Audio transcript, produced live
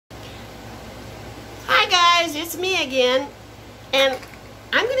guys, it's me again, and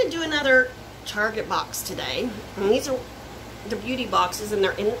I'm going to do another Target box today. And these are the beauty boxes, and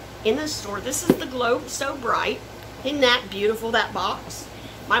they're in the store. This is the Glow So Bright. Isn't that beautiful, that box?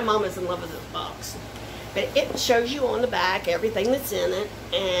 My mom is in love with this box. But it shows you on the back everything that's in it,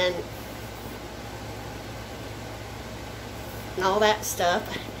 and all that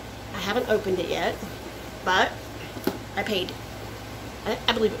stuff. I haven't opened it yet, but I paid,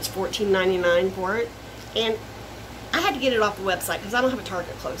 I believe it was $14.99 for it, and I had to get it off the website because I don't have a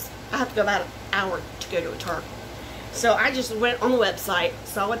Target close. I have to go about an hour to go to a Target. So I just went on the website,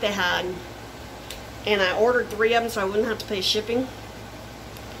 saw what they had, and I ordered 3 of them so I wouldn't have to pay shipping.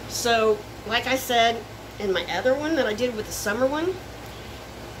 So, like I said in my other one that I did with the summer one,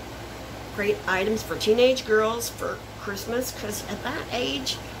 great items for teenage girls for Christmas, because at that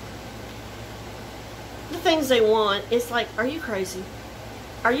age, the things they want, it's like, are you crazy?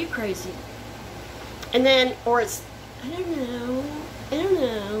 Are you crazy? And then, or it's, I don't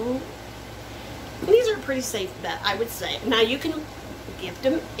know. And these are a pretty safe bet, I would say. Now, you can gift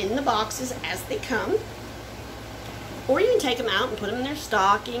them in the boxes as they come, or you can take them out and put them in their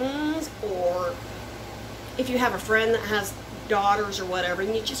stockings, or if you have a friend that has daughters or whatever,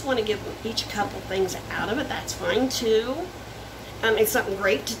 and you just want to give them each a couple things out of it, that's fine too. It's something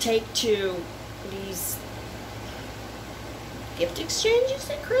great to take to these gift exchanges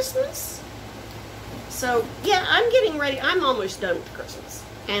at Christmas. So yeah, I'm getting ready. I'm almost done with Christmas,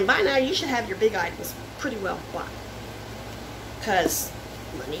 and by now you should have your big items pretty well bought, because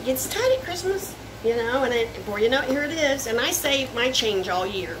money gets tight at Christmas, you know. And before you know it, here it is. And I save my change all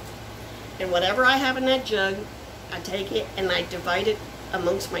year, and whatever I have in that jug, I take it and I divide it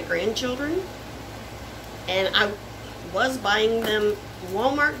amongst my grandchildren. And I was buying them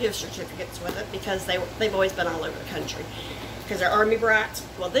Walmart gift certificates with it, because they've always been all over the country, because they're Army brats.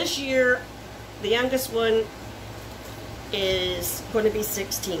 Well, this year, the youngest one is going to be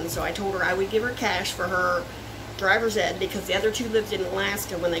 16, so I told her I would give her cash for her driver's ed, because the other 2 lived in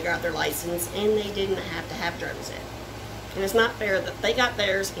Alaska when they got their license, and they didn't have to have driver's ed. And it's not fair that they got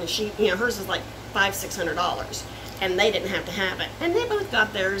theirs, and she, you know, hers is like $500–600, and they didn't have to have it. And they both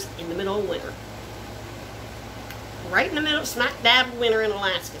got theirs in the middle of winter. Right in the middle, smack dab winter in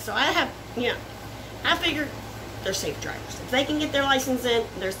Alaska. So I have, you know, I figured they're safe drivers. If they can get their license in,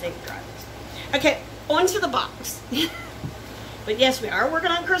 they're safe drivers. Okay, on to the box. But yes, we are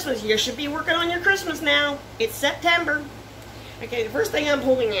working on Christmas. You should be working on your Christmas now. It's September. Okay, the first thing I'm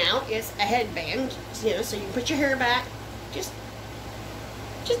pulling out is a headband, you know, so you can put your hair back. Just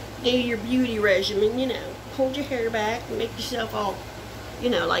do your beauty regimen, you know. Hold your hair back and make yourself all, you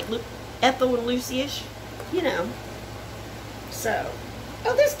know, like Ethel and Lucy-ish, you know. So,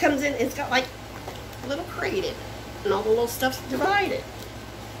 oh, this comes in, it's got like a little crate in it, and all the little stuff's divided.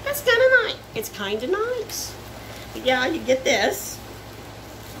 That's kind of nice. It's kind of nice. But yeah, you get this.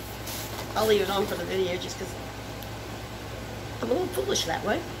 I'll leave it on for the video just because I'm a little foolish that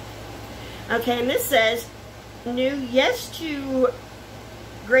way. Okay, and this says, new yes to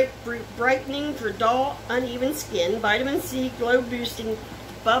grapefruit brightening for dull, uneven skin, vitamin C glow boosting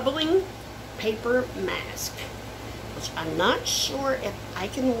bubbling paper mask. Which I'm not sure if I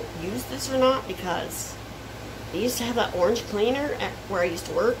can use this or not, because I used to have that orange cleaner at where I used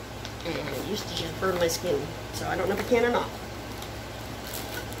to work, and it used to just burn my skin. So I don't know if I can or not.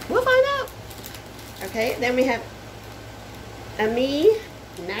 We'll find out. Okay, then we have Amie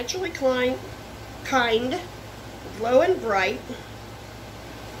Naturally Kind Glow and Bright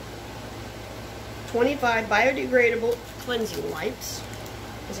 25 biodegradable cleansing wipes.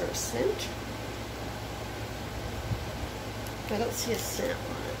 Is there a scent? I don't see a scent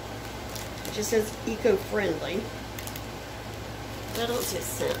on it. It just says eco-friendly. I don't see a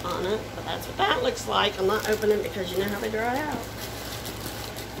scent on it, but that's what that looks like. I'm not opening it because you know how they dry out.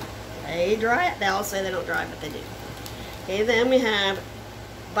 They dry it. They all say they don't dry, but they do. Okay, then we have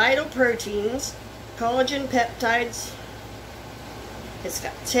Vital Proteins, Collegen Peptides. It's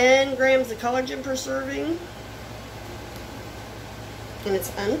got 10 grams of collagen per serving. And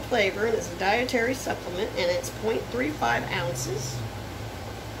it's unflavored, and it's a dietary supplement, and it's 0.35 ounces.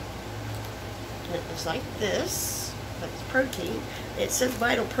 And it looks like this. That's protein. It says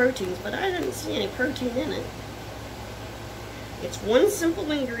Vital Proteins, but I didn't see any protein in it. It's one simple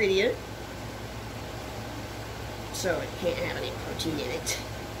ingredient, so it can't have any protein in it.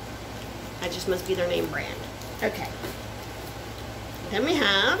 That just must be their name brand. Okay. Then we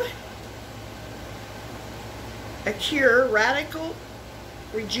have Acure Radical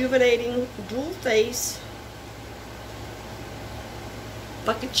Rejuvenating Dual Face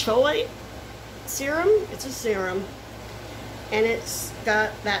Acure Serum. It's a serum, and it's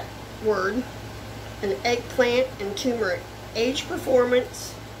got that word an eggplant and turmeric. Age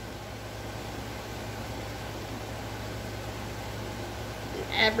performance. An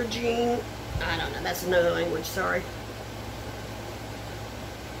averaging. I don't know. That's another language. Sorry.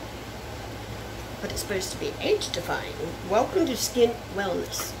 But it's supposed to be age-defying. Welcome to skin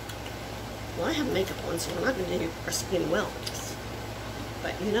wellness. Well, I have makeup on, so we're not going to do our skin wellness.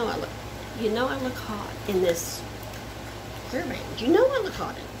 But you know I look hot in this hairband. You know I look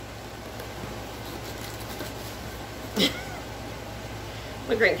hot in it.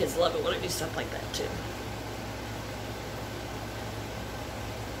 My grandkids love it when I do stuff like that too.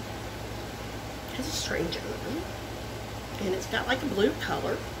 It has a strange odor, and it's got like a blue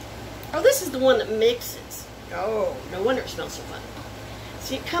color. Oh, this is the one that mixes. Oh, no wonder it smells so funny.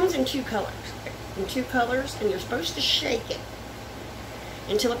 See, it comes in two colors. And you're supposed to shake it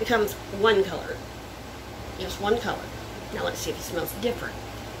until it becomes one color. Just one color. Now let's see if it smells different.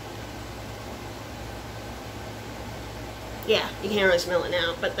 Yeah, you can't really smell it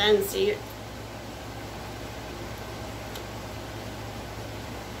now, but then see it.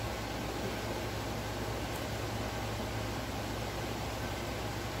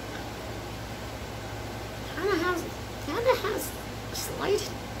 Kind of has a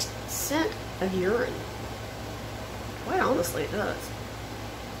slight scent of urine. Quite honestly, it does.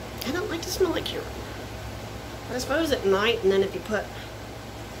 I don't like to smell like urine. But I suppose at night, and then if you put...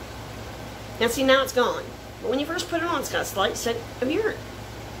 Now see, now it's gone. But when you first put it on, it's got a slight scent of urine.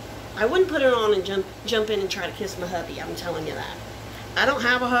 I wouldn't put it on and jump in and try to kiss my hubby, I'm telling you that. I don't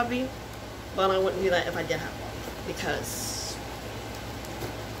have a hubby, but I wouldn't do that if I did have one. Because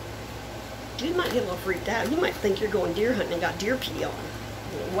dude might get a little freaked out. You might think you're going deer hunting and got deer pee on.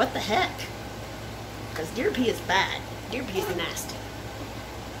 What the heck? Because deer pee is bad. Deer pee is nasty.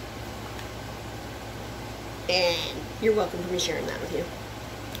 And you're welcome for me sharing that with you.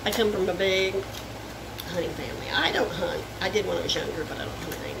 I come from a big hunting family. I don't hunt. I did when I was younger, but I don't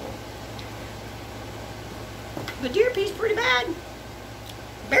hunt anymore. But deer pee's pretty bad.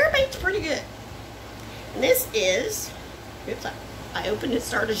 Bear bait's pretty good. And this is, oops, I opened it,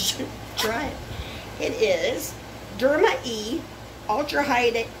 started to try it. It is Derma-E Ultra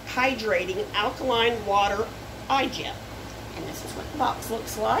Hydrating Alkaline Water Eye Gel. And this is what the box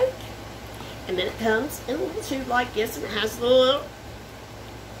looks like. And then it comes in a little tube like this, and it has a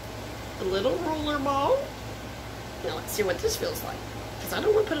little roller ball. Now let's see what this feels like. Because I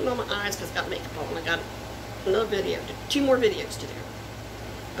don't want to put it on my eyes because I've got makeup on. I got another video, 2 more videos to do.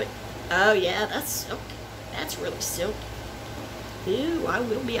 But, oh yeah, that's silky. That's really silky. Ew, I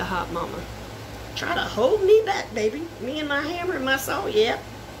will be a hot mama. Try to hold me back, baby. Me and my hammer and my saw, yeah.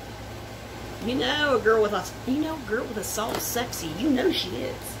 You know a girl with a saw is sexy. You know she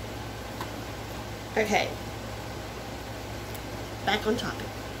is. Okay. Back on topic.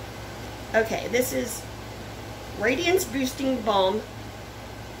 Okay, this is Radiance Boosting Balm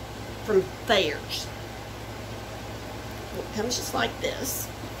from Thayer's. It comes just like this.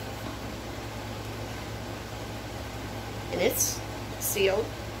 And it's sealed.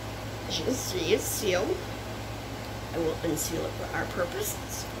 As you can see, it's sealed. I will unseal it for our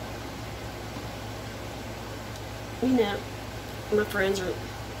purposes. You know, my friends are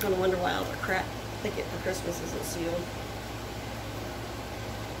going to wonder why all their crap they get for Christmas isn't sealed.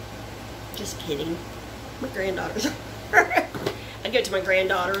 Just kidding. My granddaughters. I give it to my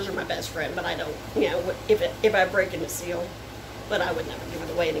granddaughters or my best friend, but I don't, you know, if I break in the seal. But I would never give it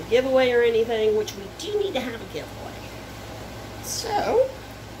away in a giveaway or anything, which we do need to have a giveaway. So,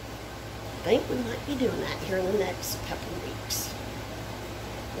 I think we might be doing that here in the next couple of weeks.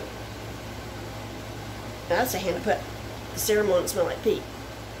 That's a hand to put the serum on and smell like pee.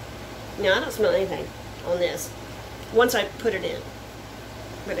 No, I don't smell anything on this once I put it in.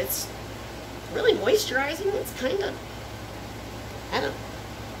 But it's really moisturizing. It's kind of, I don't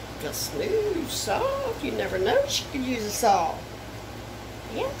feel smooth, soft. You never know she could use a saw.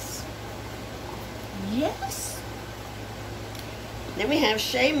 Yes. Yes. Then we have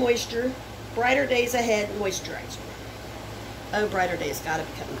Shea Moisture Brighter Days Ahead Moisturizer. Oh, Brighter Days gotta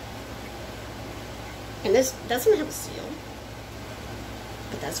be coming. And this doesn't have a seal,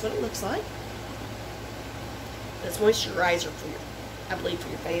 but that's what it looks like. It's moisturizer for your, I believe, for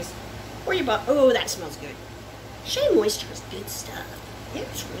your face or your butt. Oh, that smells good. Shea Moisture is good stuff.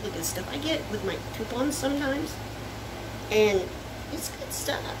 It's really good stuff. I get it with my coupons sometimes, and it's good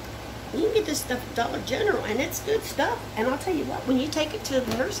stuff. You can get this stuff at Dollar General, and it's good stuff. And I'll tell you what, when you take it to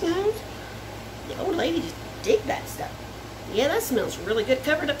the nursing homes, the old ladies dig that stuff. Yeah, that smells really good.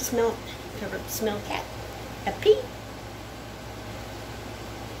 Covered up the smell of cat. A pee.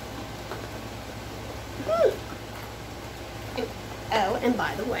 Oh, and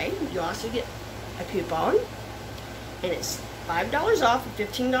by the way, you also get a coupon, and it's $5 off a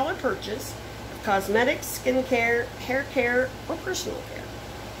 $15 purchase of cosmetics, skincare, hair care, or personal care.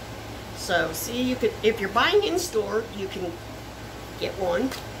 So, see, you could, if you're buying in store, you can get one,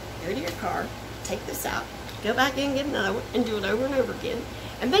 go to your car, take this out, go back in, get another one, and do it over and over again.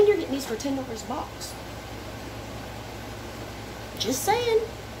 And then you're getting these for $10 a box. Just saying.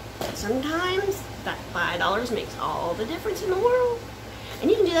 Sometimes that $5 makes all the difference in the world. And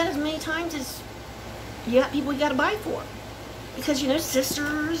you can do that as many times as you got people you got to buy for. Because, you know,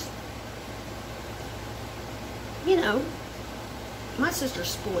 sisters, you know, my sister's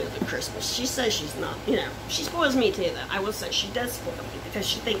spoiled at Christmas. She says she's not, you know, she spoils me too, though. I will say she does spoil me because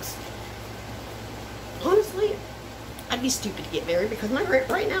she thinks, honestly, I'd be stupid to get married because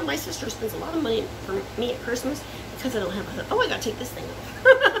right now my sister spends a lot of money for me at Christmas because I don't have a, oh, I gotta take this thing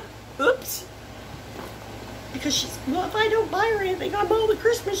off. Oops. Because she's, well, if I don't buy her anything, I'm all the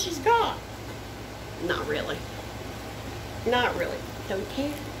Christmas she's got. Not really. Not really. Don't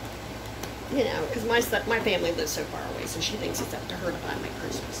care. You know, because my family lives so far away, so she thinks it's up to her to buy my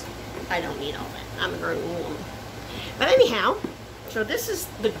Christmas. I don't need all that. I'm a grown woman. But anyhow, so this is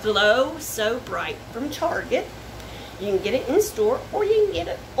the Glow So Bright from Target. You can get it in store, or you can get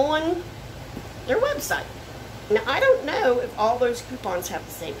it on their website. Now, I don't know if all those coupons have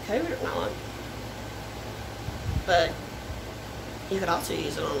the same code or not, but you could also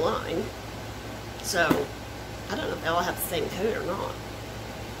use it online. So, I don't know if they all have the same code or not.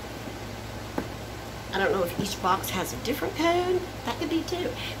 I don't know if each box has a different code. That could be too.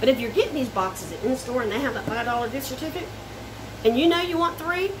 But if you're getting these boxes at in-store and they have a $5 gift certificate, and you know you want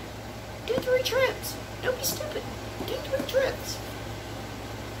 3, do 3 trips. Don't be stupid. Do 3 trips.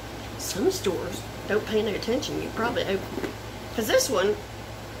 Some stores don't pay no attention. You probably open, because this one,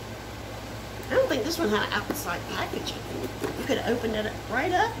 I don't think this one had outside packaging. You could have opened it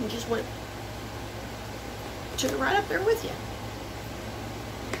right up and just went, took it right up there with you.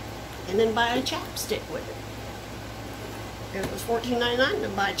 And then buy a chapstick with it. If it was $14.99,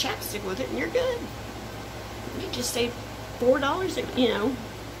 then buy a chapstick with it and you're good. You just saved $4, you know.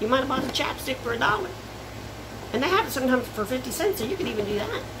 You might have bought a chapstick for $1. And they have it sometimes for 50 cents, so you could even do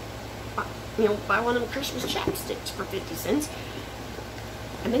that. You know, buy one of them Christmas chapsticks for 50 cents.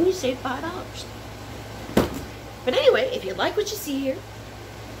 And then you save $5. But anyway, if you like what you see here,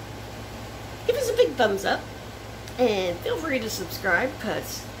 give us a big thumbs up. And feel free to subscribe,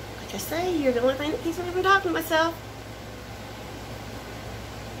 because, like I say, you're the only thing that keeps me from talking to myself.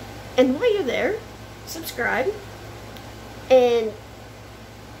 And while you're there, subscribe. And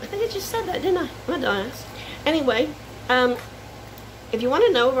I think I just said that, didn't I? I'm a dumbass. Anyway, if you want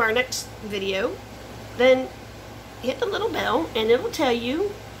to know of our next video, then hit the little bell and it'll tell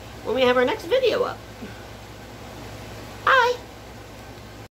you when we have our next video up.